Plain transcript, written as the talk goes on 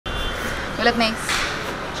You look nice.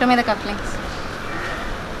 Show me the cufflinks.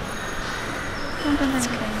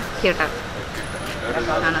 Cute.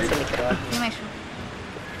 No, silly. See my shoe.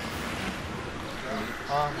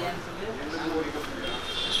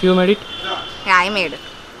 You made it? Yeah, I made it.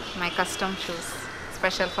 My custom shoes.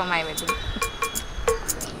 Special for my wedding.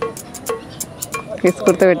 Kiss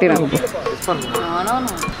kurta vettira. No.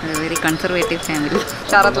 Very conservative family.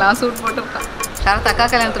 Sharat la suit போட்டுருக்கா. Sharat akka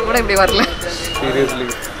கல்யாணத்துக்கு கூட இப்படி வரல. Seriously.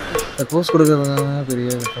 Bose கொடுக்கறதுனா பெரிய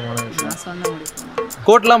கஷ்டமான விஷயம். நான் சொன்ன முடியும்.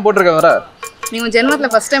 கோட்லாம் போட்டுருக்க வர. நீ உன் ஜென்மத்துல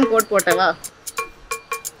ஃபர்ஸ்ட் டைம் கோட் போட்டவா?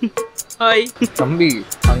 ஹாய். தம்பி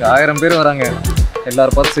அங்க 1000 பேர் வராங்க.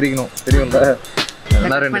 எல்லாரும் பார்த்து சிரிக்கணும். தெரியும்ல?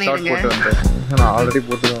 நான் 2 ஷாட் போட்டு வந்தேன். நான் ஆல்ரெடி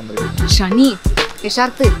போட்டு தான் வந்திருக்கேன். ஷனி,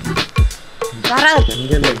 ஷார்ட். வரா.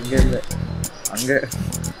 இங்க இல்ல. அங்க.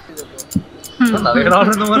 நிறைய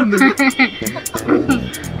நாள் இந்த மாதிரி இருந்துச்சு.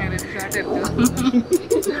 ஷார்ட் எடுத்து.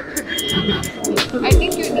 I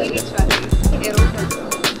think you need it,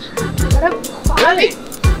 Swathi.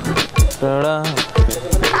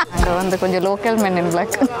 அங்க வந்து கொஞ்சம் local men in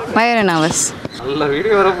black. Why are you nervous? நல்ல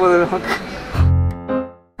வீடியோ வர போகுது.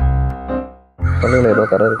 சொல்லுங்க ஏதோ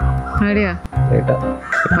கரெக்ட். ஐடியா. ரைட்டா.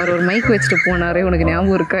 அவர் ஒரு மைக் வச்சிட்டு போனாரே உனக்கு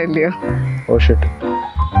ஞாபகம் இருக்கா இல்லையா? Oh shit.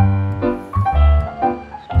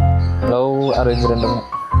 லவ் அரேஞ்ச் ரெண்டுமே.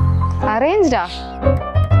 அரேஞ்ச்டா.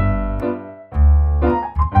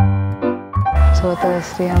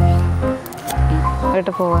 சோதஸ்ரீயம்.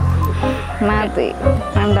 விட்டு போவா. மாத்தி.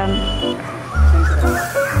 I'm done.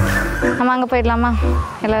 நம்ம அங்கே போயிடலாமா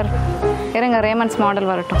எல்லாரும்? இருங்க ரேமண்ட்ஸ் மாடல்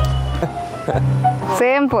வரட்டும்.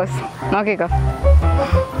 சேம் போஸ். ஓகேக்கா.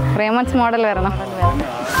 ரேமண்ட்ஸ் மாடல் வரணும்.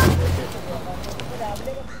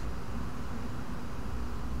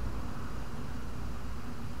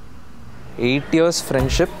 8 years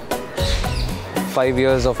friendship, 5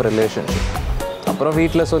 years of relationship. அப்புறம்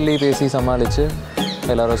வீட்டில் சொல்லி பேசி சமாளித்து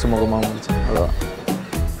எல்லாரும் சுமூகமாக முடிச்சு அவ்வளோதான்.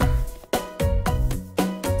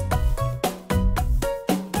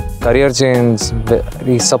 Career change,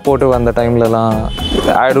 very supportive at the time lala.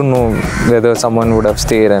 I don't know whether someone would have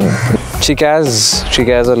stayed, and she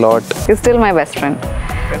cares a lot. He's still my best friend.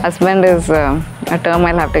 Husband is a term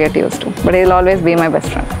I'll have to get used to, but he'll always be my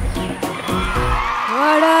best friend.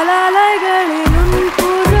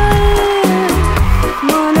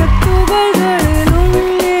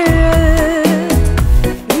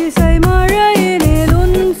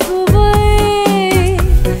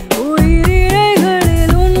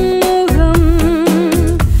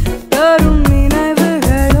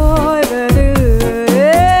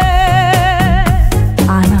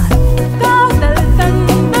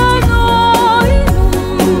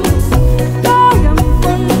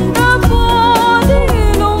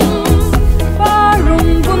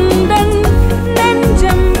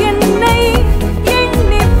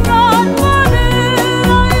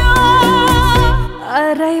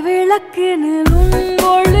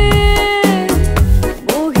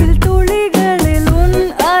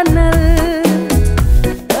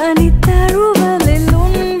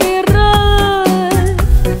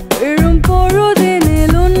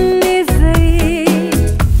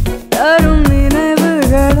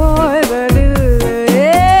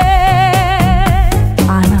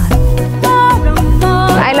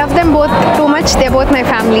 They're both my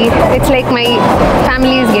family. It's like my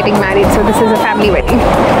family is getting married, so this is a family wedding.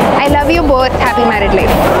 I love you both. Happy married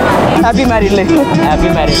life. Happy married life. Happy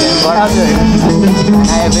married life. God bless you.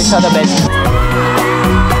 I wish you the best.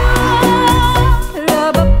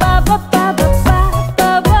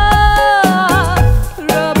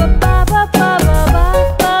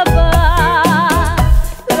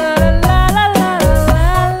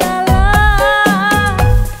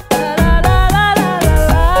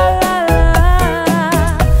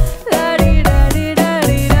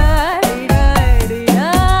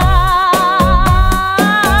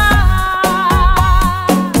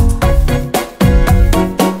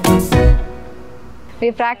 We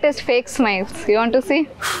practiced fake smiles. You want to see?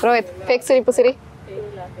 Rohith, fake siripu siri.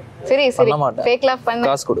 Siri. Fake laugh pannu.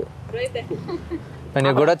 Kaas kodu. When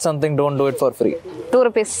you're good at something, don't do it for free. 2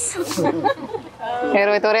 rupees. Hey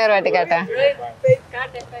Rohith, ore vaati kaata.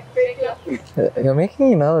 You're making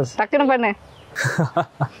me nervous. Takkanu pannu.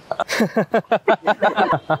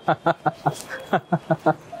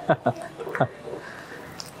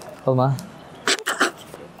 Alma.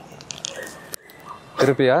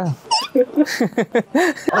 Rupiya.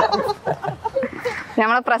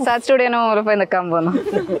 ഞമ്മളെ പ്രസാദ് സ്റ്റുഡിയോന് പോയപ്പോ നിൽക്കാൻ പോന്നു.